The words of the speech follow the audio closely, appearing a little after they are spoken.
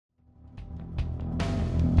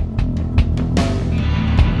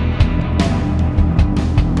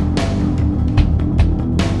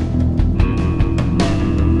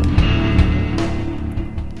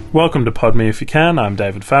Welcome to Pod Me If You Can. I'm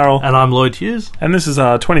David Farrell. And I'm Lloyd Hughes. And this is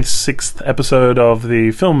our 26th episode of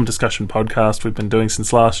the film discussion podcast we've been doing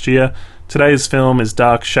since last year. Today's film is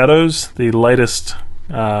Dark Shadows, the latest,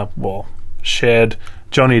 shared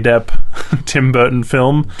Johnny Depp, Tim Burton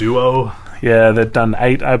film. Duo. Yeah, they've done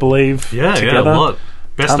 8, I believe, together. Yeah, a lot.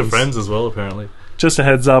 Best of friends as well, apparently. Just a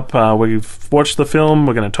heads up, we've watched the film.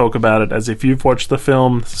 We're going to talk about it as if you've watched the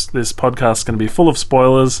film. This podcast is going to be full of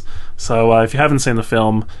spoilers. So if you haven't seen the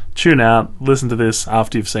film, tune out, listen to this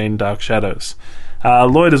after you've seen Dark Shadows.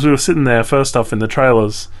 Lloyd, as we were sitting there, first off in the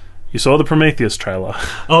trailers, you saw the Prometheus trailer.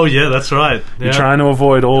 Oh, yeah, that's right. Yeah. You're trying to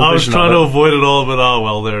avoid all I was vision trying of to it. avoid it all, but oh,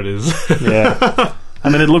 well, there it is. Yeah. I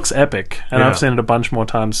mean, it looks epic, and Yeah. I've seen it a bunch more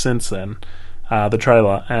times since then. The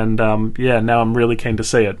trailer, and now I'm really keen to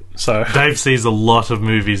see it. So Dave sees a lot of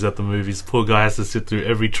movies at the movies. Poor guy has to sit through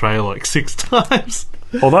every trailer like 6 times.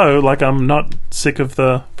 although, I'm not sick of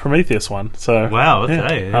the Prometheus one. So Wow, okay.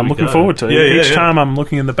 yeah, Here I'm we looking go. forward to it. Yeah, Each time I'm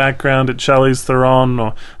looking in the background at Charlize Theron,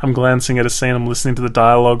 or I'm glancing at a scene, I'm listening to the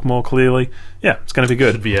dialogue more clearly. Yeah, it's going to be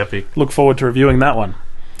good. Should be epic. Look forward to reviewing that one.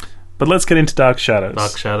 But let's get into Dark Shadows.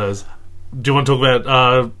 Dark Shadows. Do you want to talk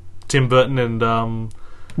about Tim Burton and...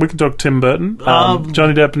 We can talk Tim Burton.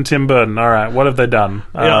 Johnny Depp and Tim Burton. All right, what have they done?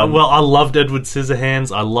 I loved Edward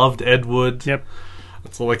Scissorhands. I loved Edward. Yep.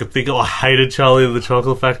 That's all I could think of. I hated Charlie and the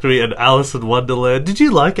Chocolate Factory and Alice in Wonderland. Did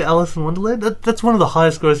you like Alice in Wonderland? That's one of the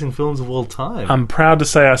highest grossing films of all time. I'm proud to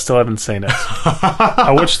say I still haven't seen it.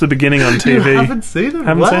 I watched the beginning on TV. You haven't seen it?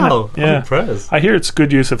 Haven't seen Wow. it. Yeah. I'm impressed. I hear it's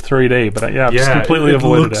good use of 3D, but I've just completely it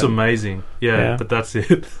avoided looks it. amazing. Yeah, but that's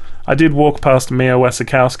it. I did walk past Mia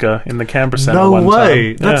Wasikowska in the Canberra Centre No one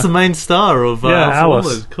way. time. That's the main star of Alice. Alice in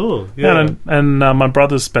Wonderland. Cool. Yeah, Yeah. and my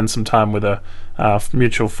brother's spent some time with her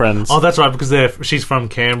mutual friends. Oh, that's right, because she's from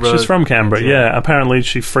Canberra. She's from Canberra, yeah. Apparently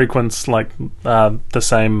she frequents the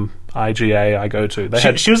same IGA I go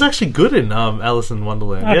to. She was actually good in Alice in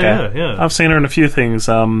Wonderland. Okay. Yeah. I've seen her in a few things.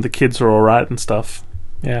 The kids are alright and stuff.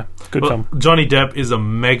 Yeah, good film. Johnny Depp is a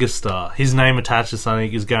megastar. His name attached to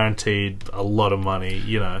something is guaranteed a lot of money,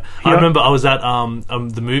 you know. I remember I was at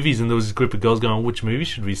the movies and there was a group of girls going, which movie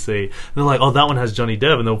should we see? And they're like, oh, that one has Johnny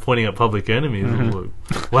Depp. And they were pointing at Public Enemy. And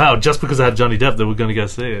like, wow, just because I had Johnny Depp, they were going to go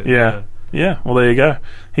see it. Yeah, well, there you go.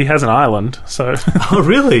 He has an island, so... Oh,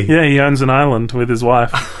 really? Yeah, he owns an island with his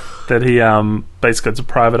wife that he, basically, it's a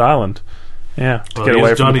private island. Yeah, to get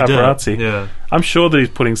away from the paparazzi. Yeah. I'm sure that he's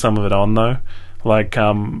putting some of it on, though. I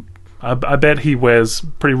bet he wears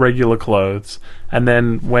pretty regular clothes, and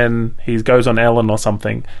then when he goes on Ellen or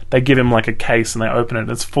something, they give him, a case, and they open it, and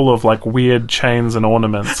it's full of, weird chains and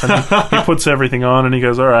ornaments, and he puts everything on, and he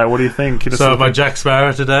goes, all right, what do you think? So, my Jack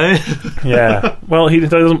Sparrow today? Yeah. Well, he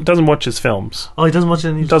doesn't watch his films. Oh, he doesn't watch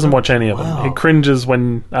any? He doesn't watch any of them. Wow. He cringes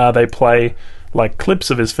when they play... clips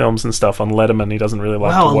of his films and stuff on Letterman. He doesn't really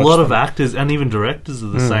like to watch a lot them. of actors and even directors are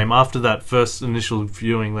the same. After that first initial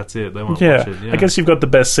viewing, that's it. They won't watch it. Yeah. I guess you've got the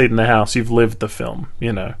best seat in the house. You've lived the film,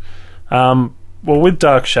 you know. Well, with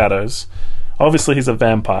Dark Shadows, obviously he's a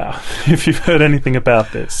vampire, if you've heard anything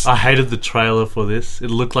about this. I hated the trailer for this. It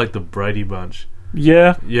looked like the Brady Bunch.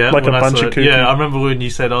 Yeah, like a when bunch of kooky... Yeah, I remember when you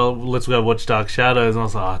said, oh, let's go watch Dark Shadows, and I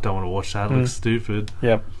was like, oh, I don't want to watch that. It looks stupid.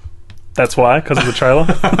 Yep. That's why, because of the trailer.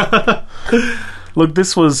 Look,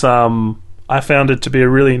 this was I found it to be a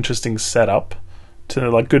really interesting setup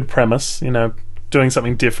to good premise, you know, doing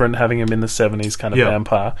something different, having him in the 70s kind of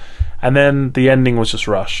vampire, and then the ending was just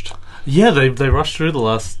rushed. Yeah, they rushed through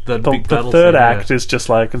the big battle. The third act is just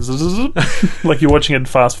like you're watching it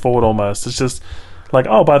fast forward almost. It's just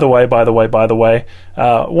oh, by the way,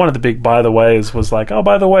 one of the big by the ways was oh,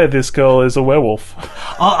 by the way, this girl is a werewolf.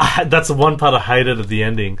 Oh, that's the one part I hated at the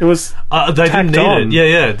ending. It was they didn't need on. it.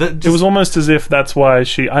 Yeah. It was almost as if that's why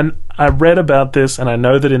I read about this, and I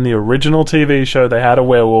know that in the original TV show they had a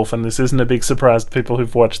werewolf, and this isn't a big surprise to people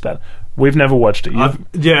who've watched that. We've never watched it.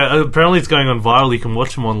 Apparently it's going on viral. You can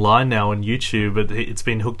watch them online now on YouTube, but it's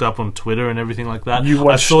been hooked up on Twitter and everything like that.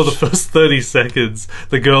 I saw the first 30 seconds.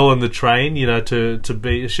 The girl on the train, you know, to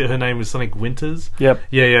be her name was something Winters. Yep.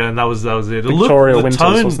 Yeah, and that was it. Victoria The Winters,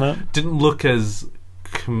 tone wasn't it? Didn't look as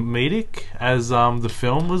comedic as the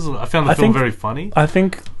film was. I found the film very funny. I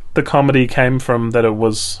think the comedy came from that it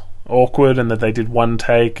was awkward and that they did one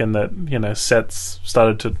take and that, you know, sets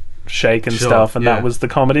started to shake and stuff, and that was the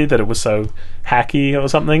comedy, that it was so hacky or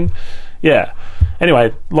something. Yeah.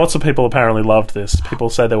 Anyway, lots of people apparently loved this. People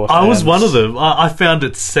say they were fans. I was one of them. I found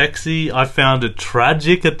it sexy, I found it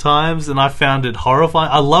tragic at times, and I found it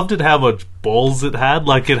horrifying. I loved it how much balls it had.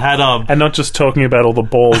 It had and not just talking about all the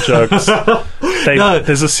ball jokes.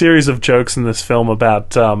 There's a series of jokes in this film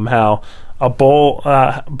about how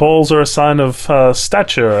balls are a sign of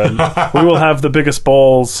stature, and we will have the biggest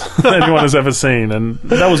balls anyone has ever seen. And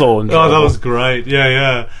that was all enjoyable. Oh, that was great.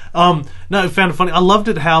 Yeah. No, I found it funny. I loved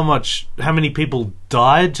it how many people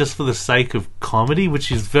died just for the sake of comedy, which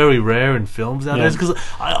is very rare in films nowadays. Because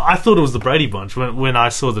I thought it was the Brady Bunch when I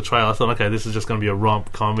saw the trailer. I thought, okay, this is just going to be a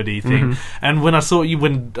romp comedy thing. And when I saw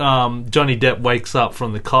when Johnny Depp wakes up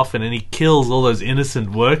from the coffin and he kills all those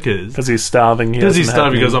innocent workers because he's starving. He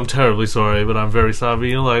goes, "I'm terribly sorry, but I'm very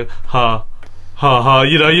sorry." You're like, ha.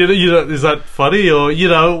 You know, is that funny? Or,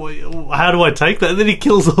 how do I take that? And then he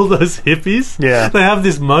kills all those hippies. Yeah. They have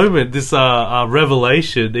this moment, this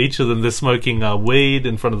revelation. Each of them, they're smoking weed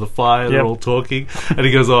in front of the fire. They're all talking. And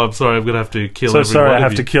he goes, "Oh, I'm sorry, I'm going to have to kill every sorry, one I of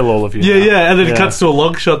have you." to kill all of you. Yeah. And then it cuts to a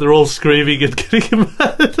long shot. They're all screaming and getting him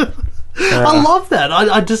mad. I love that.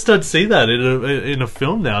 I just don't see that in a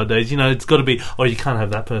film nowadays. It's got to be, oh, you can't have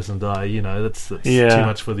that person die. that's too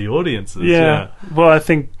much for the audiences. Yeah. Well, I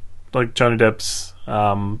think like Johnny Depp's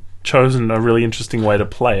chosen a really interesting way to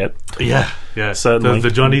play it. Yeah. Certainly.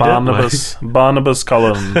 The Johnny Depp Barnabas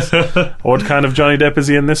Collins. What kind of Johnny Depp is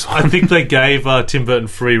he in this one? I think they gave Tim Burton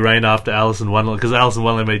free reign after Alice in Wonderland, because Alice in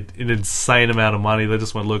Wonderland made an insane amount of money. They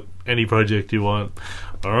just went, look, any project you want.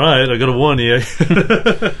 All right, I got to warn you.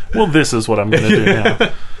 Well, this is what I'm going to do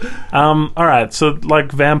now. All right, so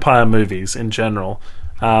like vampire movies in general,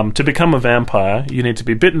 to become a vampire, you need to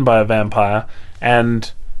be bitten by a vampire,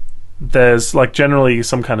 and there's like generally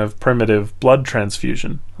some kind of primitive blood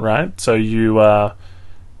transfusion, right? So you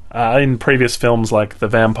in previous films, like the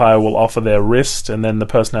vampire will offer their wrist, and then the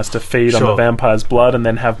person has to feed on the vampire's blood, and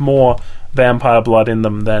then have more vampire blood in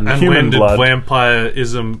them than human blood. And when did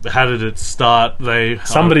vampirism? How did it start?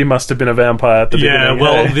 Somebody must have been a vampire at the beginning. Yeah,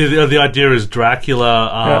 well, the idea is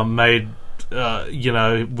Dracula made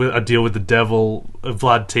a deal with the devil,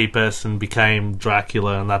 Vlad Tepes, and became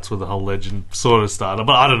Dracula, and that's where the whole legend sort of started.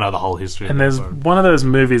 But I don't know the whole history. And there's one of those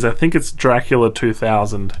movies, I think it's Dracula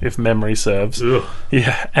 2000, if memory serves. Ugh.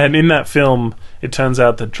 Yeah, and in that film, it turns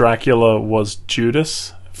out that Dracula was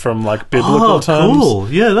Judas from like biblical terms. Cool.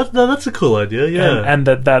 Yeah, that's a cool idea. Yeah, and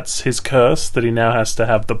that's his curse, that he now has to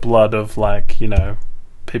have the blood of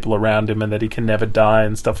people around him, and that he can never die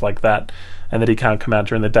and stuff like that, and that he can't come out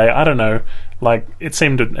during the day. I don't know. Like, it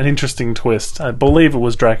seemed an interesting twist. I believe it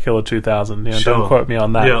was Dracula 2000. Don't quote me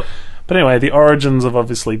on that. Yep. But anyway, the origins of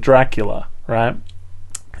obviously Dracula, right?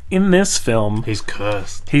 In this film, he's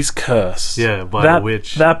cursed. Yeah, by the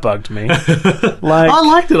witch. That bugged me. I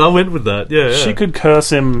liked it. I went with that. Yeah. She could curse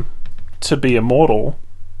him to be immortal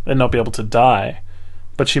and not be able to die.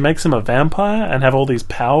 But she makes him a vampire and have all these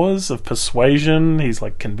powers of persuasion. He's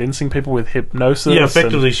like convincing people with hypnosis. Yeah,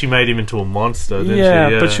 effectively she made him into a monster, didn't she?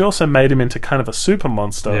 Yeah, but she also made him into kind of a super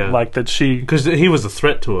monster. Yeah. Like that she... Because he was a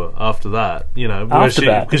threat to her after that,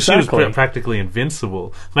 Because she was practically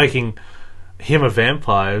invincible. Making him a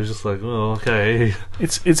vampire, it was just like, oh, okay.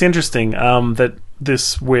 It's interesting that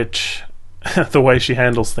this witch, the way she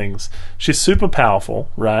handles things, she's super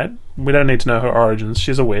powerful, right? We don't need to know her origins.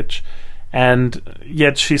 She's a witch. And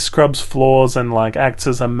yet she scrubs floors and like acts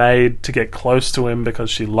as a maid to get close to him because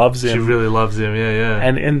she loves him. She really loves him, yeah.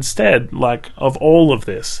 And instead, like, of all of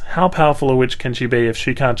this, how powerful a witch can she be if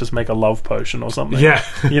she can't just make a love potion or something? Yeah.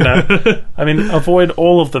 I mean, avoid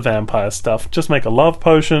all of the vampire stuff. Just make a love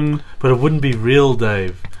potion. But it wouldn't be real,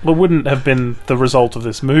 Dave. Well, it wouldn't have been the result of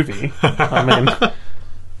this movie. I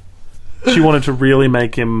mean, she wanted to really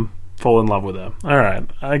make him fall in love with her. All right,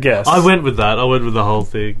 I guess. I went with that. I went with the whole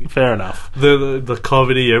thing. Fair enough. The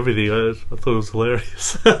comedy, everything. I thought it was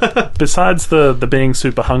hilarious. Besides the being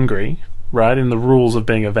super hungry, right, in the rules of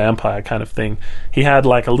being a vampire kind of thing, he had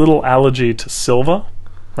like a little allergy to silver,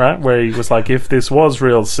 right, where he was like, if this was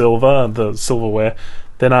real silver, the silverware,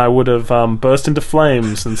 then I would have burst into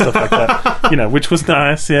flames and stuff like that, which was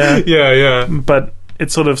nice, yeah. Yeah. But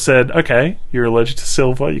it sort of said, okay, you're allergic to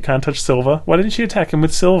silver, you can't touch silver. Why didn't she attack him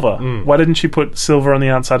with silver? Why didn't she put silver on the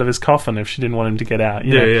outside of his coffin if she didn't want him to get out?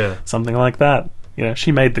 Yeah. Something like that.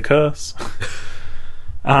 She made the curse.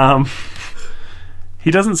 He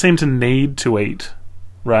doesn't seem to need to eat,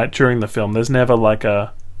 right, during the film. There's never like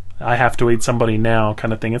a, I have to eat somebody now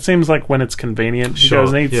kind of thing. It seems like when it's convenient, he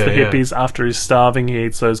goes and eats the hippies. After he's starving, he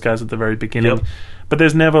eats those guys at the very beginning. Yep. But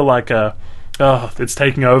there's never like a, oh, it's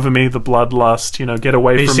taking over me, the bloodlust, get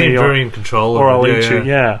away from me. He seemed very in control of it. Or I'll eat you,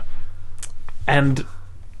 yeah. And,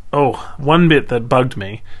 one bit that bugged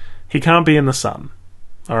me, he can't be in the sun,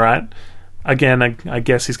 alright? Again, I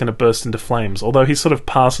guess he's going to burst into flames, although he sort of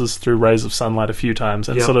passes through rays of sunlight a few times,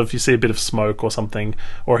 and sort of you see a bit of smoke or something,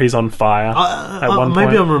 or he's on fire at one point.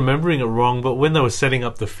 Maybe I'm remembering it wrong, but when they were setting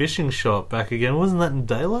up the fishing shop back again, wasn't that in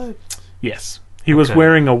daylight? Yes. He was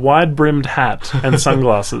wearing a wide-brimmed hat and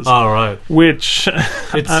sunglasses. Oh, right. Which...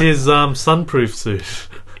 It's his sunproof suit.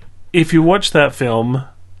 If you watch that film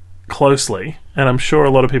closely, and I'm sure a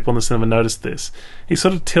lot of people in the cinema noticed this, he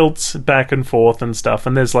sort of tilts back and forth and stuff,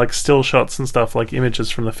 and there's like still shots and stuff, like images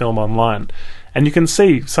from the film online, and you can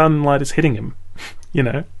see sunlight is hitting him, you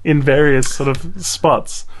know, in various sort of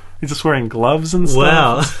spots. He's just wearing gloves and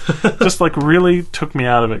stuff. Wow. Just like really took me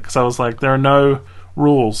out of it, because I was like, there are no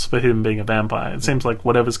rules for him being a vampire. It seems like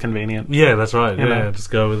whatever's convenient. Yeah, that's right. You Yeah, know? just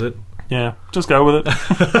go with it. Yeah, just go with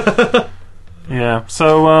it. Yeah,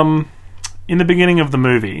 so in the beginning of the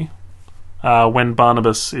movie, when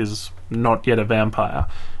Barnabas is not yet a vampire,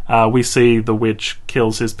 we see the witch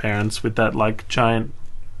kills his parents with that like giant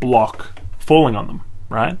block falling on them,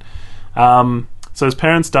 right? So his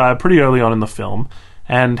parents die pretty early on in the film,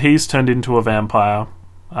 and he's turned into a vampire,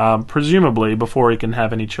 presumably before he can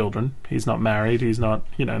have any children. He's not married, he's not,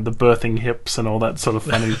 you know, the birthing hips and all that sort of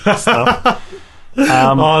funny stuff.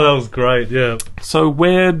 Oh, that was great, yeah. So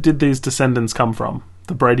where did these descendants come from?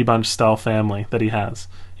 The Brady Bunch style family that he has.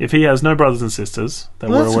 If he has no brothers and sisters that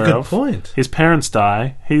we're That's aware a good of, point. his parents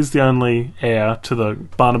die, he's the only heir to the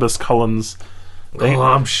Barnabas Collins thing. Oh,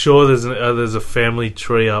 I'm sure there's a family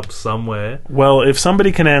tree up somewhere. Well, if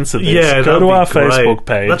somebody can answer this, Yeah, go that'd to be our great. Facebook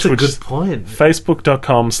page, That's a which good is point.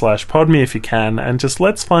 facebook.com/podme if you can, and just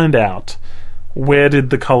let's find out where did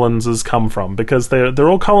the Collinses come from, because they're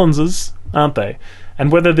all Collinses, aren't they?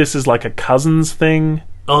 And whether this is like a cousins thing.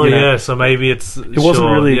 Oh, you know, yeah, so maybe it's... It wasn't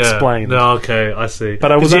really explained. No, okay, I see.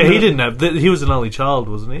 But I was 'Cause, yeah, under- he didn't have... He was an only child,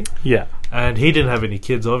 wasn't he? Yeah. And he didn't have any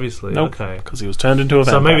kids, obviously. Nope, Okay. because he was turned into a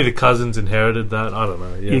vampire. So maybe the cousins inherited that. I don't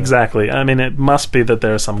know. Yeah. Exactly. I mean, it must be that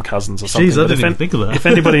there are some cousins or something. Jeez, I but didn't if even think of that. If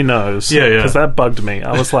anybody knows, Yeah. because that bugged me.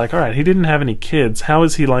 I was like, all right, he didn't have any kids. How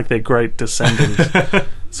is he like their great descendant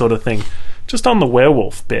sort of thing? Just on the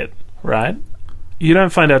werewolf bit, right? You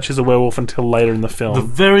don't find out she's a werewolf until later in the film. The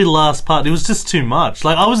very last part, it was just too much.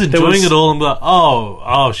 Like, I was enjoying it all and like,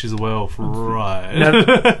 oh, she's a werewolf, right.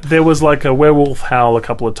 Now, there was like a werewolf howl a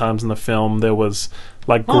couple of times in the film. There was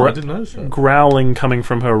like I didn't notice that. growling coming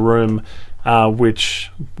from her room,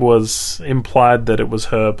 which was implied that it was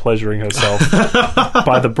her pleasuring herself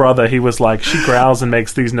by the brother. He was like, she growls and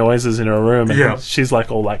makes these noises in her room, and Yeah. she's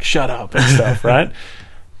like all like, shut up and stuff, right?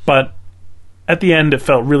 But at the end, it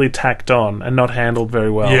felt really tacked on and not handled very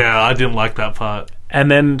well. Yeah, I didn't like that part. And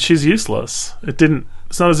then she's useless.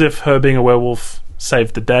 It's not as if her being a werewolf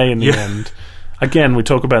saved the day in the end. Again, we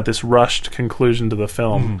talk about this rushed conclusion to the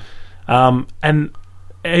film. And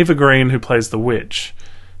Ava Green, who plays the witch,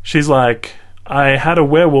 she's like, I had a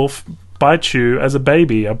werewolf bite you as a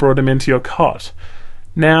baby. I brought him into your cot.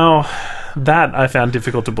 Now, that I found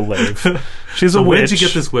difficult to believe. She's a witch. Where'd you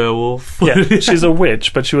get this werewolf? Yeah, she's a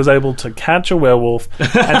witch, but she was able to catch a werewolf and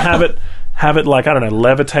have it like, I don't know,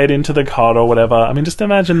 levitate into the cot or whatever. I mean, just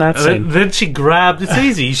imagine that scene. Then she grabbed... It's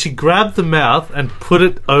easy. She grabbed the mouth and put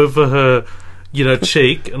it over her,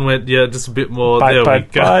 cheek and went, just a bit more. Bite, there bite,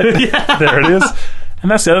 we go. bite. Yeah. There it is.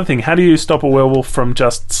 And that's the other thing. How do you stop a werewolf from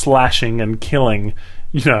just slashing and killing,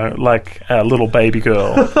 like a little baby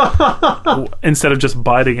girl, instead of just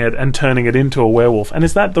biting it and turning it into a werewolf? And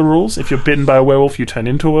is that the rules? If you're bitten by a werewolf, you turn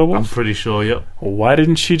into a I'm werewolf? pretty sure, yep. Well, why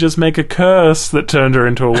didn't she just make a curse that turned her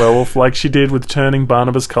into a werewolf like she did with turning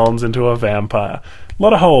Barnabas Collins into a vampire? A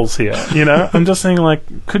lot of holes here, I'm just saying,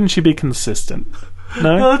 like, couldn't she be consistent?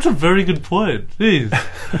 No? No, that's a very good point. Jeez.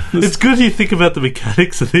 It's good you think about the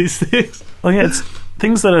mechanics of these things. Well, yeah, it's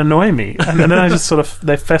things that annoy me, and then I just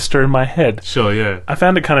they fester in my head. Sure, yeah. I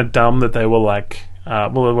found it kind of dumb that they were like, they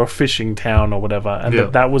were a fishing town or whatever,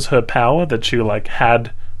 and that was her power, that she like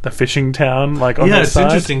had the fishing town like on her it's side.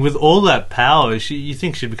 interesting. With all that power, you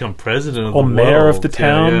think she'd become president of Or the mayor world. of the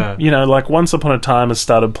town. Yeah. Like Once Upon a Time has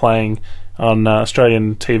started playing on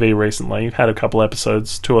Australian TV recently. Had a couple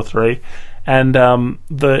episodes, 2 or 3. And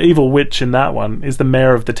the evil witch in that one is the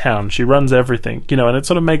mayor of the town. She runs everything, and it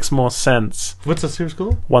sort of makes more sense. What's that series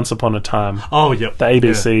called? Once Upon a Time. Oh, yep. The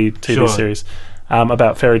ABC TV series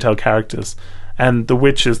about fairy tale characters. And the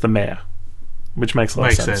witch is the mayor, which makes a lot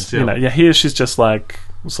of sense. Yeah. Here she's just like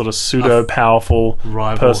sort of pseudo-powerful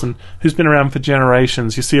rival person who's been around for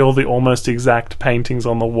generations. You see all the almost exact paintings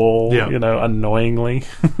on the wall, annoyingly.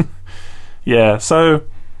 Yeah, so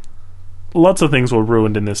lots of things were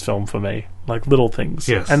ruined in this film for me, like little things.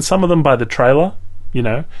 Yes. And some of them by the trailer,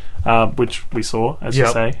 which we saw, as you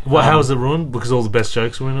say. Well, how was it ruined? Because all the best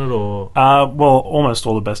jokes were in it, or? Well, almost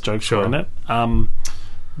all the best jokes were in it.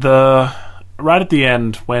 The right at the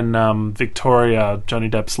end when Victoria, Johnny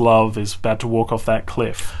Depp's love, is about to walk off that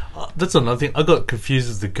cliff. That's another thing. I got confused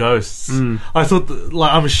as the ghosts. I thought,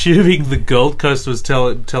 I'm assuming the Gold Coast was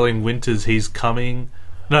telling Winters he's coming.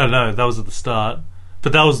 No, that was at the start.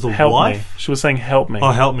 But that was the Help wife? me. She was saying, help me. Oh,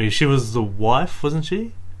 help me. She was the wife, wasn't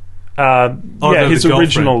she? His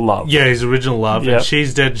original love. Yeah, his original love. Yep. And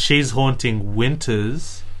she's dead. She's haunting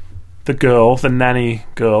Winters. The girl, the nanny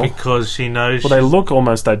girl. Because she knows... Well, they look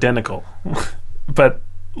almost identical. But,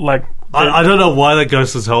 like... I don't know why that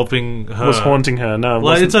ghost was helping her. Was haunting her, no.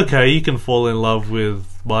 Like, it's okay. You can fall in love with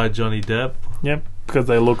my Johnny Depp. Yep, because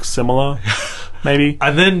they look similar, maybe.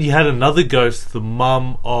 And then you had another ghost, the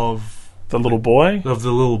mum of... The little boy? Of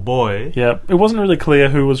the little boy. Yeah, it wasn't really clear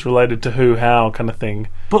who was related to who, how, kind of thing.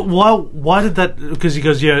 But why did that... Because he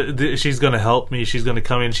goes, she's going to help me, she's going to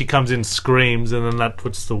come in. She comes in, screams, and then that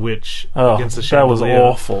puts the witch against the chandelier. That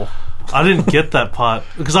was awful. I didn't get that part.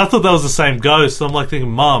 Because I thought that was the same ghost. So I'm like thinking,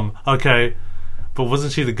 Mum, okay. But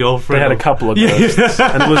wasn't she the girlfriend? They had a couple of ghosts.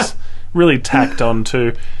 And it was really tacked on,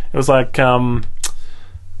 too. It was like,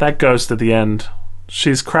 that ghost at the end...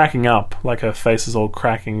 She's cracking up, like her face is all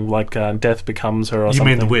cracking, like death becomes her or something.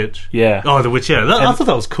 You mean the witch? Yeah. Oh, the witch, yeah. I thought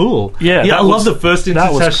that was cool. Yeah, I love the first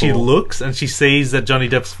instance how she cool. looks and she sees that Johnny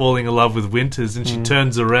Depp's falling in love with Winters and she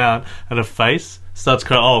turns around and her face starts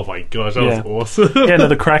crying. Oh my gosh, that was awesome. Yeah, no,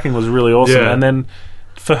 the cracking was really awesome. Yeah. And then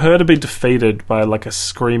for her to be defeated by like a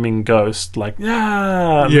screaming ghost, like,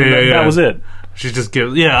 that was it. She just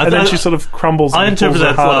gives, and then she sort of crumbles. I interpret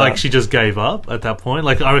that like out. she just gave up at that point.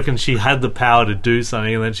 Like I reckon she had the power to do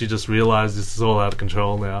something, and then she just realized this is all out of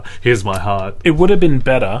control now. Here's my heart. It would have been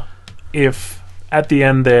better if at the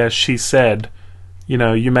end there she said, you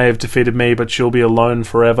know, you may have defeated me, but you'll be alone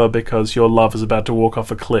forever because your love is about to walk off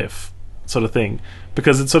a cliff, sort of thing.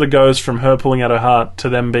 Because it sort of goes from her pulling out her heart to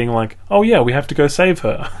them being like, oh yeah, we have to go save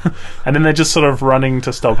her. And then they're just sort of running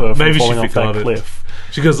to stop her from falling off that cliff.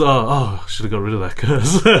 She goes, oh, should have got rid of that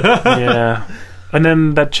curse. Yeah. And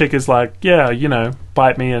then that chick is like, yeah, you know,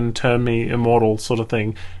 bite me and turn me immortal sort of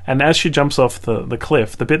thing. And as she jumps off the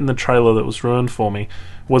cliff, the bit in the trailer that was ruined for me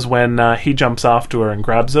was when he jumps after her and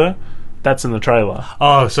grabs her. That's in the trailer.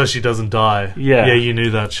 Oh, so she doesn't die. Yeah. Yeah, you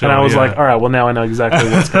knew that, sure. And I was like, all right, well, now I know exactly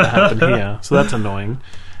what's going to happen here. So that's annoying.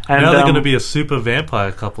 And now they're going to be a super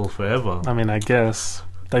vampire couple forever. I mean, I guess.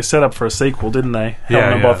 They set up for a sequel, didn't they? Yeah,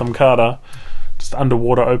 Helena Bonham Carter. Just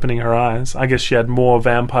underwater opening her eyes. I guess she had more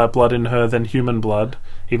vampire blood in her than human blood,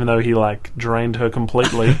 even though he, like, drained her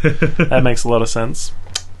completely. That makes a lot of sense.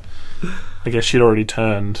 I guess she'd already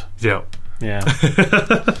turned. Yeah. Yeah.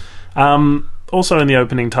 Also in the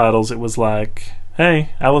opening titles, it was like,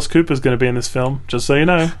 hey, Alice Cooper's going to be in this film. Just so you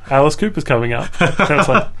know, Alice Cooper's coming up.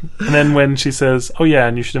 And then when she says, oh yeah,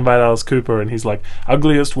 and you should invite Alice Cooper, and he's like,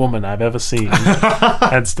 ugliest woman I've ever seen,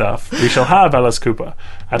 and stuff. We shall have Alice Cooper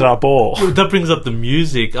at our ball. That brings up the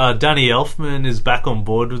music. Danny Elfman is back on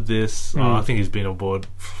board with this. I think he's been on board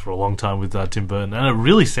for a long time with Tim Burton, and it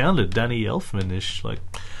really sounded Danny Elfman-ish. Like,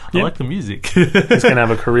 I like the music. He's going to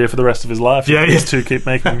have a career for the rest of his life. Yeah, these two keep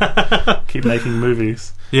making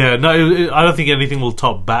movies. Yeah, no, I don't think anything will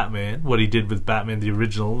top Batman, what he did with Batman, the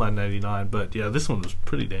original, 1989. But yeah, this one was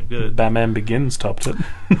pretty damn good. Batman Begins topped it.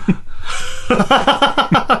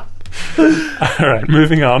 Alright,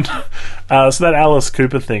 moving on. So that Alice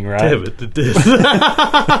Cooper thing, right? Damn it, it did.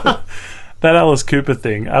 That Alice Cooper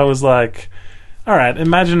thing, I was like, alright,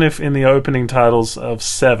 imagine if in the opening titles of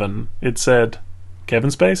Seven, it said,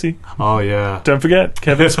 Kevin Spacey. Oh, yeah. Don't forget,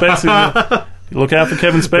 Kevin Spacey. Look out for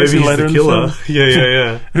Kevin Spacey Maybe later he's in the killer. the film.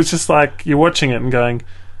 Yeah. It's just like you're watching it and going,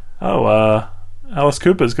 oh, Alice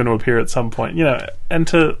Cooper's going to appear at some point. You know, and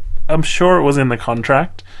I'm sure it was in the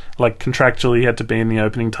contract. Like, contractually, he had to be in the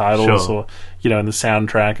opening titles or, you know, in the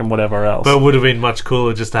soundtrack and whatever else. But it would have been much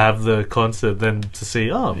cooler just to have the concert than to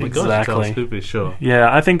see, oh my gosh, it's Alice Cooper, sure.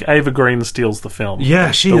 Yeah, I think Ava Green steals the film.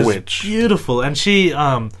 Yeah, she is witch. Beautiful. And she...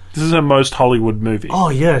 this is her most Hollywood movie. Oh,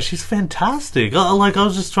 yeah, she's fantastic. I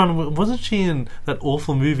was just trying to... Wasn't she in that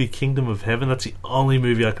awful movie, Kingdom of Heaven? That's the only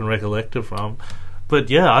movie I can recollect her from. But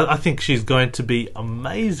yeah, I think she's going to be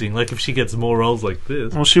amazing. Like, if she gets more roles like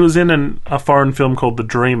this. Well, she was in a foreign film called The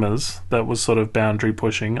Dreamers that was sort of boundary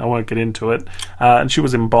pushing. I won't get into it. And she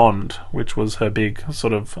was in Bond, which was her big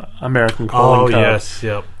sort of American calling card. Yes,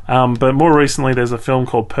 yep. But more recently, there's a film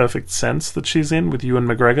called Perfect Sense that she's in with Ewan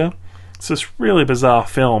McGregor. It's this really bizarre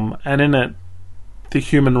film, and in it, the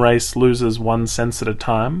human race loses one sense at a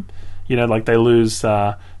time. You know, like they lose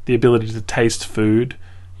the ability to taste food.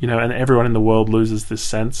 You know, and everyone in the world loses this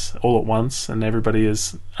sense all at once, and everybody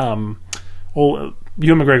is Ewan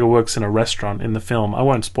McGregor works in a restaurant in the film. I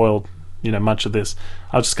won't spoil, you know, much of this.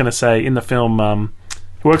 I was just going to say in the film,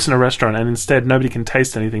 He works in a restaurant, and instead nobody can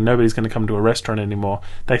taste anything. Nobody's going to come to a restaurant anymore.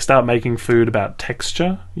 They start making food about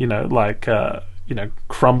texture, like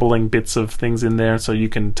crumbling bits of things in there, so you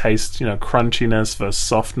can taste, crunchiness versus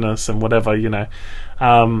softness and whatever,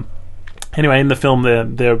 Anyway, in the film,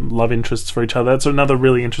 they're love interests for each other. It's another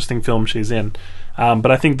really interesting film she's in.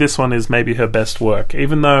 But I think this one is maybe her best work,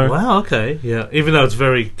 even though... Wow, okay, yeah. Even though it's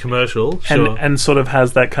very commercial, sure. And sort of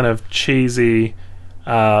has that kind of cheesy,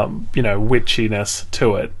 witchiness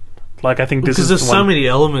to it. Like, I think this is... Because there's so many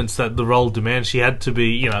elements that the role demands. She had to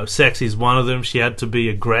be, sexy is one of them. She had to be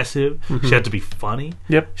aggressive. Mm-hmm. She had to be funny.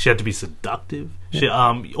 Yep. She had to be seductive. Yep. She,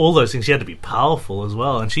 all those things. She had to be powerful as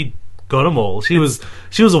well. And she got them all. She was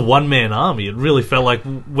a one-man army. It really felt like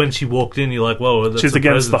when she walked in, you're like, whoa, that's she's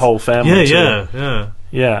against the whole family.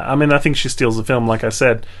 Yeah. I mean, I think she steals the film, like I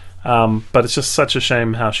said. But it's just such a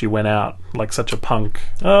shame how she went out like such a punk.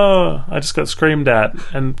 Oh, I just got screamed at,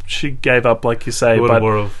 and she gave up, like you say. But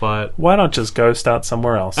war of a fight. Why not just go start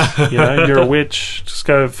somewhere else? You're a witch. Just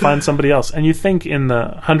go find somebody else. And you think in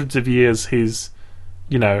the hundreds of years he's,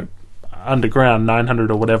 underground,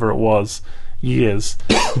 900 or whatever it was years,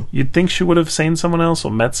 you'd think she would have seen someone else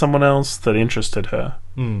or met someone else that interested her.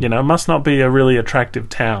 It must not be a really attractive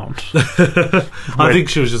town. I think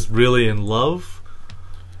she was just really in love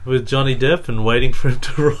with Johnny Depp and waiting for him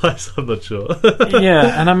to rise. I'm not sure.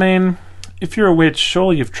 Yeah, and I mean, if you're a witch,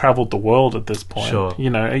 surely you've travelled the world at this point. Sure.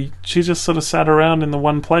 She just sort of sat around in the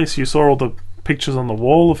one place. You saw all the pictures on the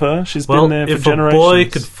wall of her. She's been there for generations. If a boy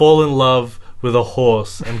could fall in love with a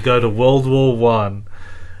horse and go to World War One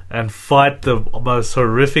and fight the most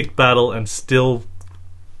horrific battle and still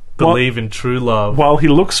believe in true love... While he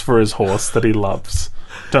looks for his horse that he loves...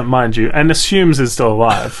 Don't mind you, and assumes is still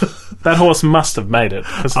alive. That horse must have made it,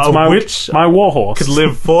 because it's my war horse. Could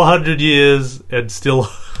live 400 years and still...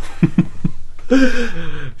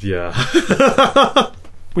 Yeah.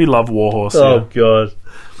 We love war horse. Oh, God.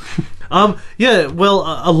 Well,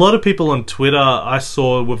 a lot of people on Twitter I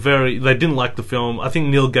saw they didn't like the film. I think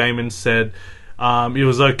Neil Gaiman said it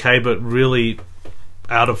was okay, but really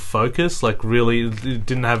out of focus. Like, really, it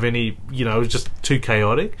didn't have any, it was just too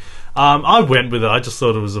chaotic. I went with it. I just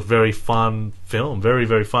thought it was a very fun film. Very,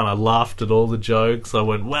 very fun. I laughed at all the jokes. I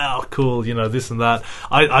went, wow, cool, this and that.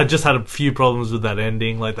 I just had a few problems with that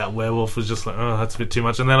ending. Like, that werewolf was just like, oh, that's a bit too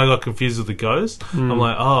much. And then I got confused with the ghost. I'm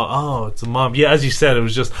like, oh, it's a mum. Yeah, as you said, it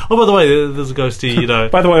was just, oh, by the way, there's a ghost here,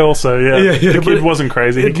 By the way, also, the kid wasn't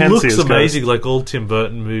crazy. He can see his ghost. It looks amazing, ghost. like all Tim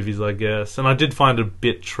Burton movies, I guess. And I did find it a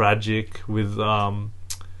bit tragic with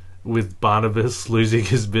Barnabas losing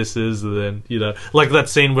his missus, and then, like that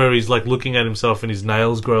scene where he's like looking at himself and his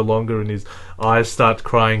nails grow longer and his eyes start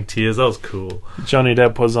crying tears. That was cool. Johnny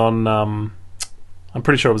Depp was on, I'm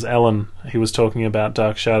pretty sure it was Ellen. He was talking about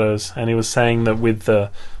Dark Shadows, and he was saying that with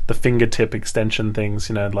the fingertip extension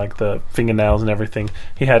things, like the fingernails and everything,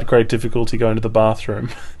 he had great difficulty going to the bathroom.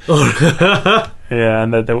 Yeah,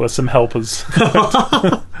 and that there were some helpers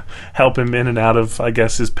help him in and out of, I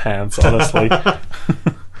guess, his pants, honestly.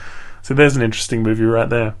 So there's an interesting movie right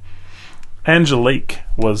there. Angelique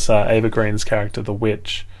was Ava Green's character, the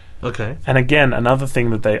witch. Okay. And again, another thing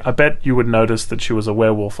that I bet you would notice that she was a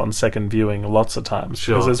werewolf on second viewing lots of times.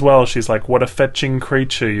 Sure. Because as well, she's like, what a fetching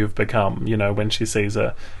creature you've become, when she sees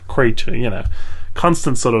a creature,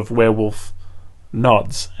 constant sort of werewolf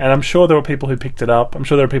nods. And I'm sure there were people who picked it up. I'm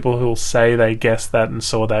sure there are people who will say they guessed that and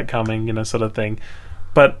saw that coming, sort of thing.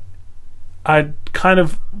 But I kind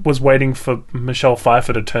of was waiting for Michelle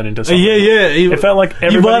Pfeiffer to turn into something. Yeah. It felt like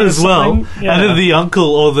everybody you might as well. Yeah. And then the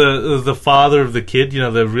uncle or the father of the kid,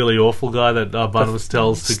 the really awful guy that Barnabas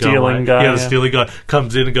tells to go away. Guy, the stealing guy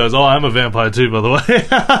comes in and goes, "Oh, I'm a vampire too, by the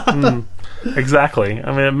way." Exactly.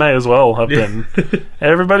 I mean, it may as well have been.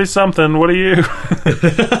 Everybody's something. What are you?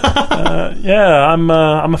 I'm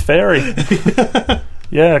a fairy.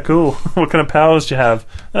 Yeah, cool. What kind of powers do you have?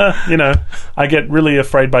 I get really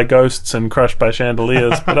afraid by ghosts and crushed by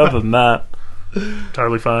chandeliers, but other than that,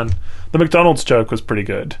 totally fine. The McDonald's joke was pretty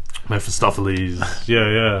good. Mephistopheles.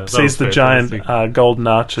 Yeah. Sees the giant golden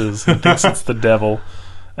arches and thinks it's the devil.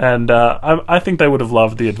 And I think they would have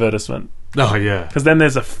loved the advertisement. Oh, yeah. Because then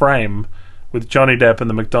there's a frame with Johnny Depp and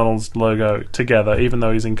the McDonald's logo together, even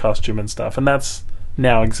though he's in costume and stuff. And that's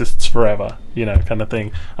now exists forever, kind of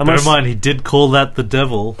thing. Bear in mind, he did call that the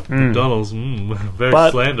devil. McDonald's,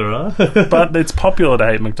 very slander, huh? But it's popular to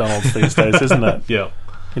hate McDonald's these days, isn't it?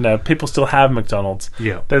 Yeah. People still have McDonald's.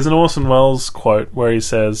 Yeah. There's an Orson Welles quote where he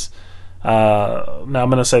says, now I'm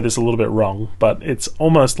going to say this a little bit wrong, but it's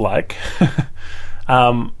almost like,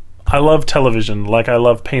 I love television like I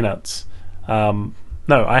love peanuts. No,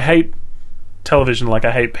 I hate television like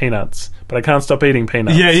I hate peanuts, but I can't stop eating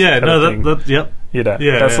peanuts. Yeah. kind No, of thing. yep. You know,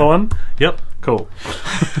 Yeah, that's yeah. the one? Yep. Cool.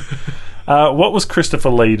 What was Christopher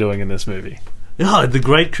Lee doing in this movie? Oh, the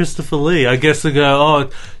great Christopher Lee. I guess they go,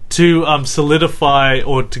 to solidify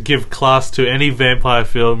or to give class to any vampire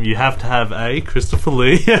film, you have to have a Christopher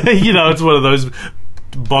Lee. You know, it's one of those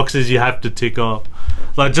boxes you have to tick off.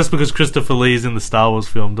 Like, just because Christopher Lee is in the Star Wars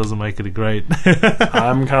film doesn't make it a great.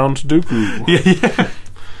 I'm Count Dooku.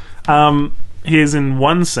 Yeah. He is in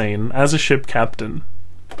one scene as a ship captain,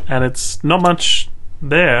 and it's not much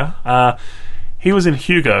there. He was in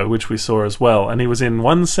Hugo, which we saw as well, and he was in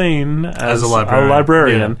one scene as a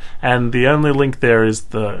librarian. And the only link there is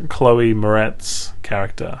the Chloe Moretz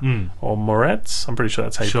character. Or Moretz? I'm pretty sure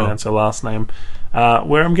that's how you pronounce her last name.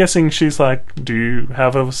 Where I'm guessing she's like, do you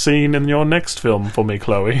have a scene in your next film for me,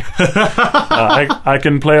 Chloe? I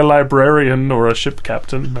can play a librarian or a ship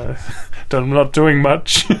captain. I'm not doing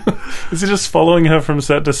much. Is he just following her from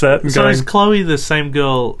set to set and So going... is Chloe the same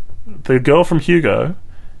girl? The girl from Hugo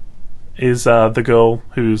is the girl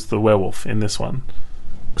who's the werewolf in this one.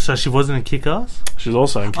 So she wasn't in Kick-Ass? She's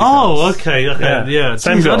also in Kick-Ass. Oh, okay, yeah.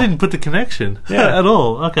 Same Jeez, girl. I didn't put the connection Yeah. at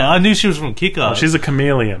all. Okay, I knew she was from Kick-Ass. She's a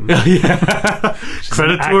chameleon. Yeah.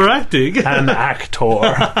 Credit to her acting. An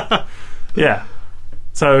actor. Yeah.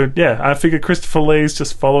 So, yeah, I figure Christopher Lee's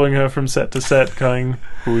just following her from set to set going,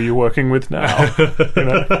 who are you working with now? You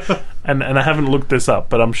know? And I haven't looked this up,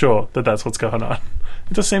 but I'm sure that that's what's going on.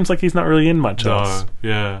 It just seems like he's not really in much else. No,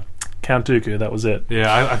 yeah. Count Dooku, that was it.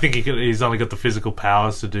 Yeah, I think he's only got the physical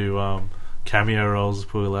powers to do cameo roles,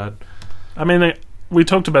 poor lad. I mean, we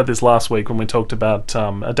talked about this last week when we talked about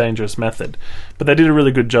A Dangerous Method, but they did a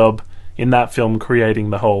really good job in that film creating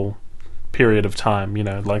the whole period of time, you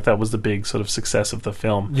know, like that was the big sort of success of the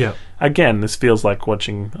film. Yeah. Again, this feels like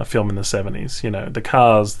watching a film in the 70s, you know, the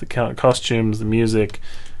cars, the costumes, the music,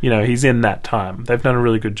 you know, he's in that time. They've done a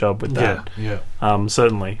really good job with that. Yeah.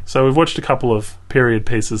 Certainly. So we've watched a couple of period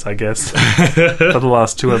pieces, I guess, for the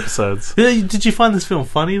last 2 episodes. Did you find this film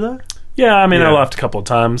funny, though? Yeah, I mean, I Yeah. laughed a couple of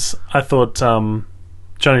times. I thought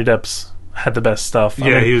Johnny Depp's had the best stuff. I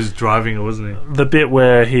Yeah, mean, he was driving it, wasn't he? the bit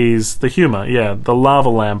where he's the humor, the lava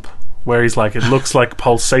lamp, where he's like, it looks like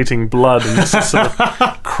pulsating blood, and he's just sort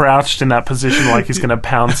of crouched in that position like he's going to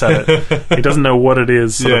pounce at it. He doesn't know what it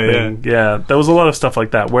is, sort of thing. Yeah, there was a lot of stuff like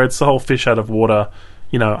that, where it's the whole fish out of water.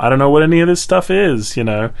 You know, I don't know what any of this stuff is, you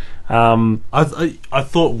know. I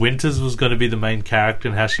thought Winters was going to be the main character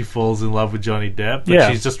and how she falls in love with Johnny Depp, but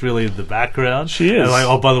she's just really in the background. She is. And like,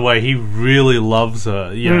 oh, by the way, he really loves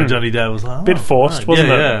her. You know, Johnny Depp was like, Bit forced, right. wasn't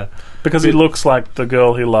it? Yeah. Because he looks like the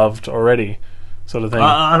girl he loved already, sort of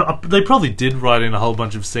thing. They probably did write in a whole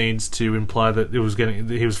bunch of scenes to imply that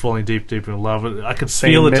he was falling deeper in love. I could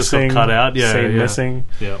feel it just got cut out. Yeah, scene missing.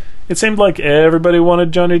 Yeah. It seemed like everybody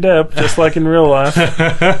wanted Johnny Depp, just like in real life.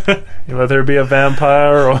 Whether it be a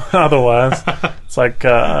vampire or otherwise. It's like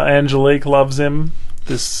Angelique loves him.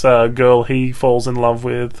 This girl he falls in love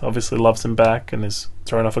with obviously loves him back and is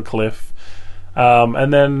thrown off a cliff.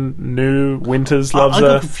 And then Winters loves her. I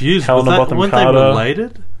got confused. Helena Bonham Weren't Carter. they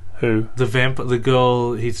related? Who? The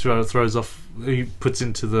girl he throws off, he puts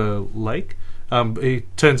into the lake. He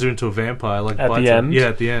turns her into a vampire. Like At bites the her. end? Yeah,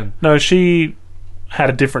 at the end. No, she had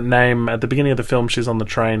a different name. At the beginning of the film, she's on the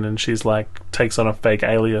train and she's like, takes on a fake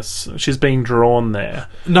alias. She's being drawn there.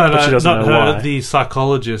 No, but she doesn't not know her. why. The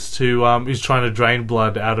psychologist who is trying to drain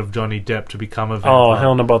blood out of Johnny Depp to become a vampire. Oh,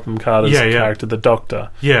 Helena Bonham Carter's Yeah. character, the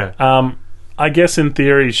doctor. Yeah. I guess in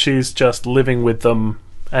theory she's just living with them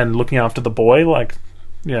and looking after the boy, like,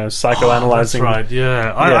 you know, psychoanalyzing. That's right.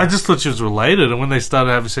 Yeah. I just thought she was related, and when they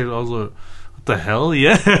started having sex, I was like, what the hell?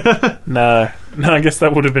 Yeah. No, I guess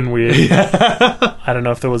that would have been weird. I don't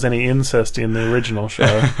know if there was any incest in the original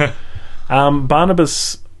show.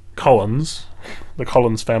 Barnabas Collins, the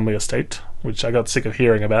Collins family estate, which I got sick of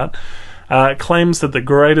hearing about, claims that the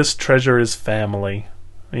greatest treasure is family.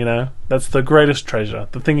 You know, that's the greatest treasure,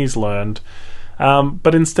 the thing he's learned.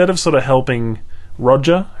 But instead of sort of helping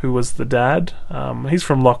Roger, who was the dad, he's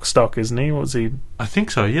from Lock, Stock, isn't he? What was he? I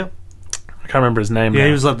think so, yep. I can't remember his name. Yeah, now.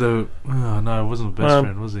 he was like the... Oh, no, it wasn't the best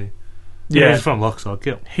friend, was he? Yeah, he's from Lockstock,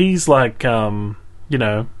 yep. He's like, you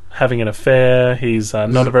know, having an affair. He's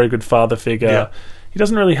not a very good father figure. Yeah. He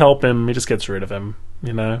doesn't really help him. He just gets rid of him.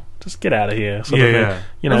 You know, just get out of here. Sort of thing. Yeah.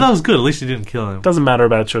 You know, Well, that was good. At least he didn't kill him. doesn't matter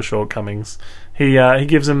about your shortcomings. He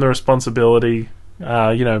gives him the responsibility. You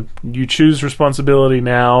know, you choose responsibility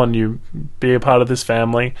now, and you be a part of this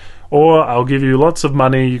family, or I'll give you lots of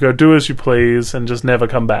money. You go do as you please, and just never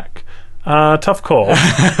come back. Tough call,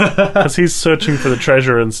 because he's searching for the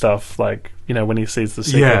treasure and stuff. Like, when he sees the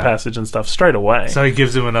secret passage and stuff straight away. So he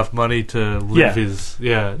gives him enough money to live his...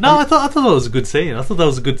 Yeah. No, I thought that was a good scene. I thought that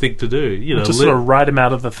was a good thing to do. Just sort of write him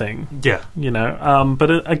out of the thing. Yeah.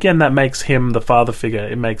 But again, that makes him the father figure.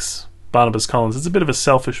 It makes Barnabas Collins... It's a bit of a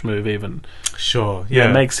selfish move, even. Sure, yeah.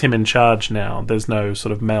 It makes him in charge now. There's no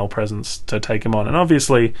sort of male presence to take him on. And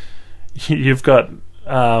obviously, you've got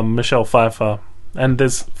Michelle Pfeiffer... And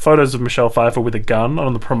there's photos of Michelle Pfeiffer with a gun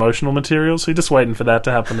on the promotional materials, so you're just waiting for that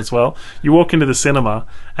to happen as well. You walk into the cinema,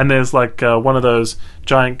 and there's like one of those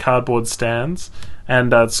giant cardboard stands,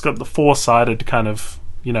 and it's got the four-sided kind of,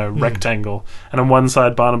 rectangle. And on one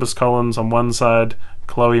side, Barnabas Collins, on one side,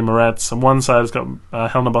 Chloe Moretz, on one side it's got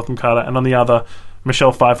Helena Bonham Carter, and on the other,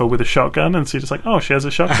 Michelle Pfeiffer with a shotgun, and so you're just like, oh, she has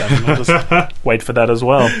a shotgun. And I'll just wait for that as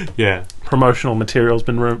well. Yeah. Promotional material's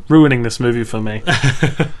been ruining this movie for me.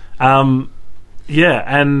 Yeah,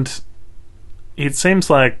 and it seems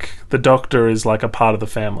like the doctor is like a part of the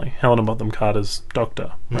family. Helena Bonham Carter's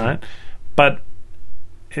doctor, right? But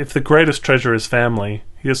if the greatest treasure is family,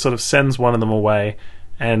 he just sort of sends one of them away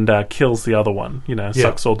and kills the other one,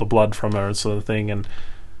 sucks all the blood from her sort of thing. And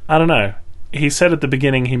I don't know. He said at the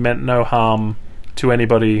beginning he meant no harm to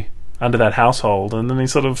anybody under that household, and then he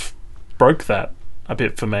sort of broke that a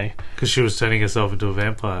bit for me. Because she was turning herself into a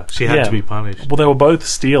vampire. She had to be punished. Well, they were both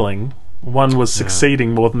stealing. One was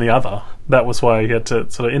succeeding more than the other. That was why he had to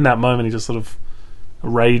sort of, in that moment, he just sort of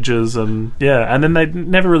rages and then they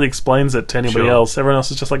never really explains it to anybody else. Everyone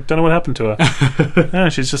else is just like, don't know what happened to her.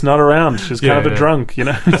 She's just not around. She's kind of a drunk,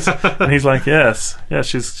 And he's like, yes,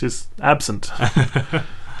 she's absent.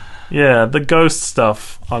 The ghost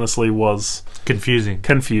stuff honestly was confusing.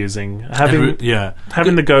 Having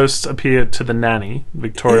the ghost appear to the nanny,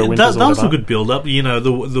 Victoria Winters. That was a good build up.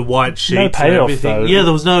 The white sheets. No payoff and though. Yeah,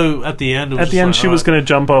 there was no at the end. At the end, she was going to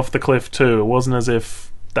jump off the cliff too. It wasn't as if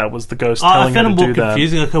that was the ghost telling her to do that. I found it more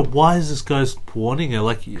confusing. Like, why is this ghost warning her?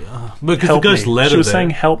 Like, because the ghost led her there. She was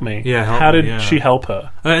saying, "Help me." Yeah, how did she help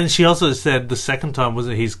her? And she also said the second time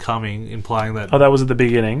wasn't he's coming, implying that. Oh, that was at the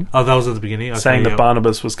beginning. Oh, that was at the beginning. Okay, saying that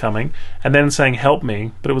Barnabas was coming, and then saying, "Help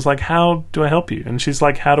me." But it was like, "How do I help you?" And she's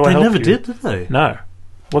like, "How do I help you?" They never did they? No.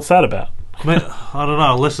 What's that about? I don't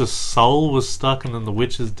know, unless a soul was stuck and then the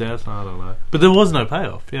witch's death, I don't know. But there was no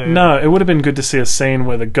payoff. No, it would have been good to see a scene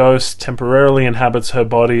where the ghost temporarily inhabits her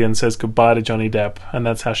body and says goodbye to Johnny Depp, and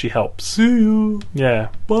that's how she helps. See you. Yeah.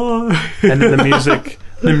 Bye. And then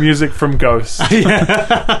the music from Ghost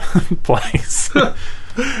plays.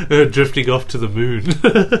 Drifting off to the moon.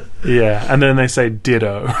 And then they say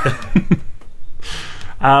ditto.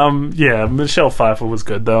 Michelle Pfeiffer was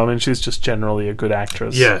good though. I mean, she's just generally a good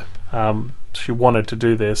actress. Yeah. She wanted to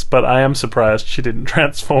do this, but I am surprised she didn't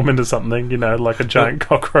transform into something, like a giant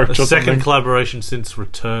cockroach or something. Second collaboration since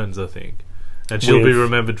Returns, I think. And she'll be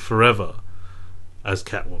remembered forever as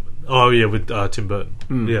Catwoman. Oh, yeah, with Tim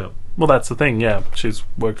Burton. Yeah. Well, that's the thing, she's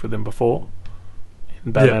worked with him before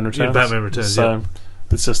in Batman Returns. In Batman Returns, so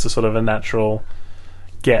it's just a sort of a natural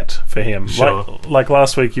get for him. Sure. Like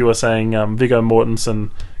last week you were saying Viggo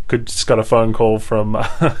Mortensen just got a phone call from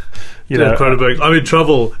Cronenberg, I'm in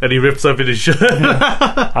trouble, and he rips open his shirt.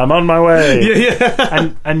 I'm on my way.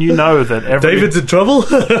 And you know that David's in trouble.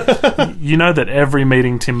 You know that every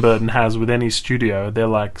meeting Tim Burton has with any studio, they're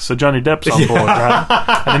like, so Johnny Depp's on board,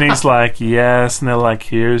 right? And then he's like, yes, and they're like,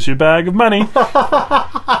 here's your bag of money.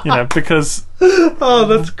 Because oh,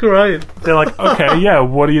 that's great. They're like, okay,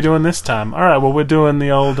 what are you doing this time? All right, well, we're doing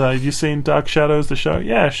the old have you seen Dark Shadows, the show?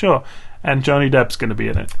 Yeah, sure. And Johnny Depp's going to be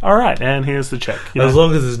in it. All right, and here's the check. As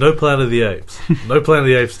long as there's no Planet of the Apes. No Planet of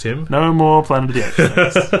the Apes, Tim. No more Planet of the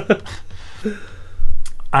Apes.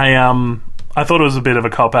 I thought it was a bit of a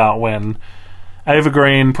cop-out when Ava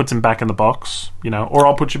Green puts him back in the box, or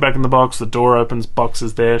I'll put you back in the box, the door opens, box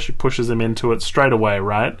is there, she pushes him into it straight away,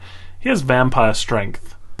 right? He has vampire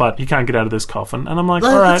strength, but he can't get out of this coffin. And I'm like,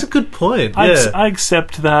 all right. That's a good point. I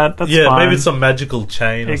accept that. That's fine. Maybe it's some magical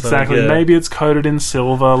chain or exactly. something. Maybe it's coated in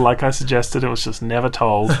silver, like I suggested. It was just never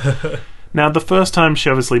told. Now, the first time she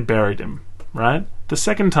obviously buried him, right? The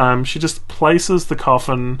second time, she just places the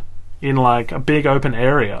coffin in like a big open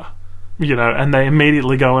area, and they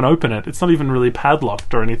immediately go and open it. It's not even really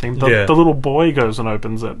padlocked or anything. The little boy goes and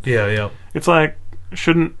opens it. Yeah. It's like,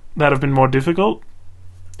 shouldn't that have been more difficult?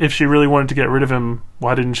 If she really wanted to get rid of him,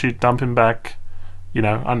 why didn't she dump him back,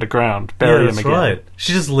 underground, bury him again? Right.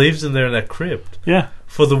 She just leaves him there in that crypt. Yeah.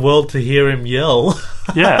 for the world to hear him yell.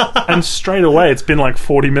 Yeah, and straight away, it's been like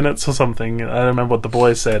 40 minutes or something. I don't remember what the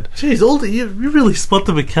boy said. Jeez, you really spot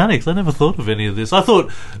the mechanics. I never thought of any of this. I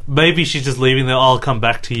thought maybe she's just leaving there, I'll come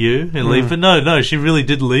back to you and leave. But no, she really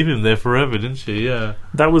did leave him there forever, didn't she? Yeah.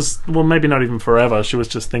 That was, well, maybe not even forever. She was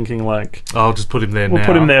just thinking like, I'll just put him there now. We'll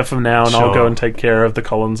put him there for now, and I'll Sure. go and take care of the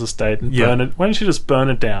Collins estate and burn it. Why don't you just burn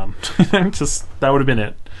it down? Just, that would have been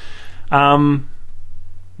it.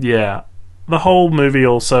 Yeah. The whole movie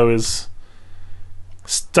also is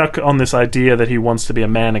stuck on this idea that he wants to be a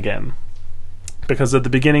man again. Because at the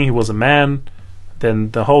beginning he was a man,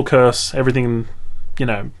 then the whole curse, everything, you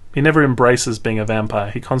know, he never embraces being a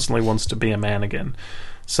vampire. He constantly wants to be a man again.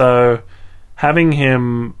 So having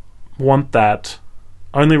him want that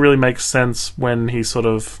only really makes sense when he sort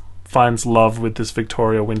of finds love with this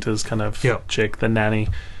Victoria Winters kind of chick, the nanny.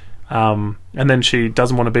 And then she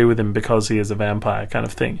doesn't want to be with him because he is a vampire kind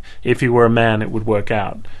of thing. If he were a man, it would work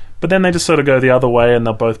out. But then they just sort of go the other way and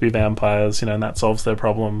they'll both be vampires, you know, and that solves their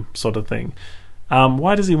problem sort of thing.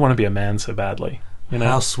 Why does he want to be a man so badly? You know?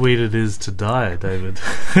 How sweet it is to die, David.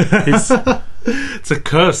 It's a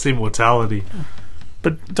cursed immortality.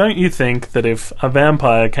 But don't you think that if a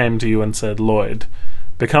vampire came to you and said, Lloyd,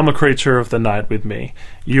 become a creature of the night with me,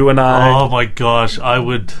 you and I... Oh my gosh, I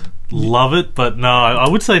would love it, but no, I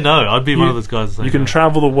would say no. I'd be one of those guys that say you can no.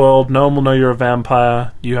 travel the world, no one will know you're a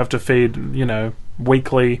vampire, you have to feed, you know,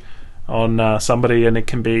 weekly on somebody, and it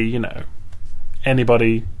can be, you know,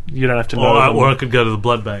 anybody. You don't have to know them. Or I could go to the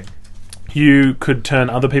blood bank. You could turn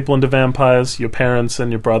other people into vampires. Your parents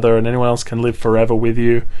and your brother and anyone else can live forever with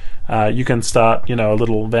you. You can start, you know, a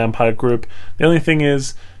little vampire group. The only thing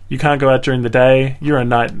is, you can't go out during the day. You're a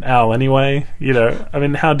night owl anyway. You know, I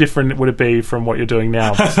mean, how different would it be from what you're doing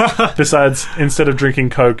now? Besides, instead of drinking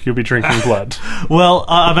Coke, you'll be drinking blood. Well,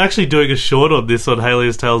 I'm actually doing a short on this on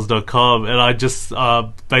HaliasTales.com, and I just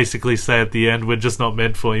basically say at the end, we're just not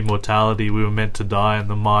meant for immortality. We were meant to die, and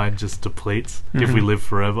the mind just depletes if we live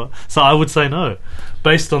forever. So I would say no,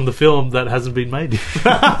 based on the film that hasn't been made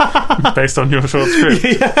yet. Based on your short script.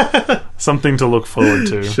 Yeah. Something to look forward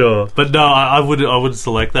to. Sure. But no, I would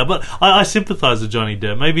select that. But I sympathise with Johnny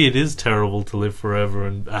Depp. Maybe it is terrible to live forever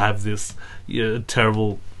and have this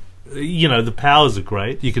terrible... You know, the powers are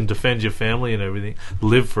great. You can defend your family and everything,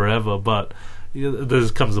 live forever, but there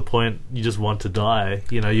comes a point you just want to die.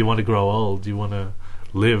 You know, you want to grow old. You want to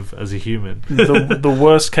live as a human. The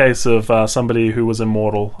worst case of somebody who was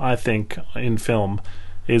immortal, I think, in film...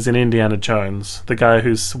 is in Indiana Jones, the guy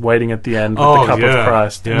who's waiting at the end with the cup of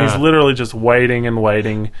Christ. And he's literally just waiting and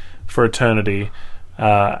waiting for eternity.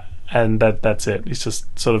 And that's it. He's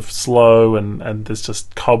just sort of slow and there's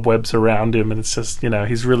just cobwebs around him and it's just, you know,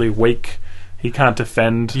 he's really weak. He can't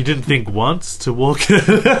defend. You didn't think once to walk...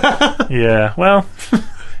 Yeah, well...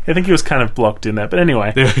 I think he was kind of blocked in that. But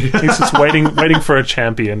anyway, he's just waiting for a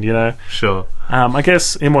champion, you know? Sure. I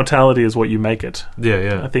guess immortality is what you make it.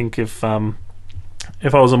 Yeah. I think if I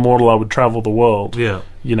was immortal, I would travel the world. Yeah.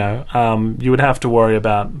 You know, you would have to worry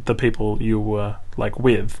about the people you were like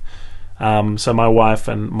with. So my wife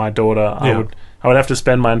and my daughter, I would have to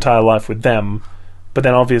spend my entire life with them. But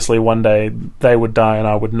then obviously one day they would die and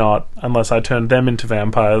I would not, unless I turned them into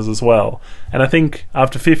vampires as well. And I think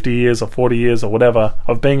after 50 years or 40 years or whatever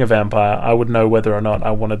of being a vampire, I would know whether or not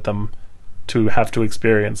I wanted them to have to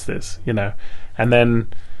experience this, you know. And then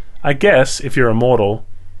I guess if you're immortal,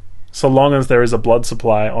 so long as there is a blood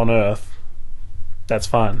supply on Earth, that's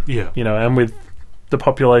fine. Yeah. You know, and with the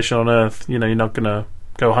population on Earth, you know, you're not going to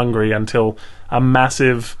go hungry until a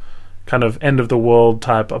massive kind of end-of-the-world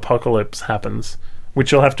type apocalypse happens,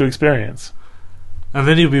 which you'll have to experience. And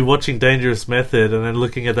then you'll be watching Dangerous Method and then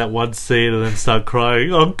looking at that one scene and then start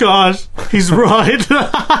crying. Oh, gosh, he's right.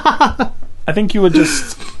 I think you would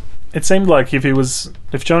just... It seemed like if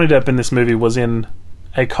Johnny Depp in this movie was in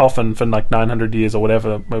a coffin for like 900 years or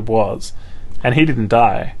whatever it was, and he didn't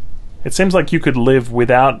die, it seems like you could live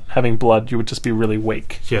without having blood. You would just be really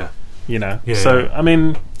weak. Yeah. You know? Yeah, so, yeah. I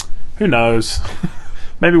mean, who knows?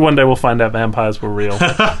 Maybe one day we'll find out vampires were real. And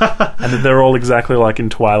that they're all exactly like in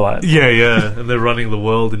Twilight. Yeah. And they're running the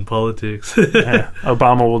world in politics. Yeah.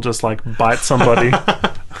 Obama will just like bite somebody.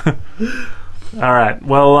 Alright,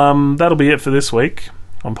 well, that'll be it for this week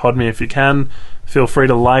on Podme. If you can, feel free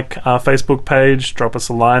to like our Facebook page, drop us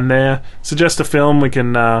a line there, suggest a film we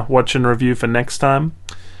can watch and review for next time.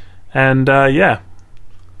 And,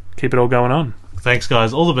 keep it all going on. Thanks,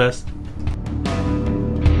 guys. All the best.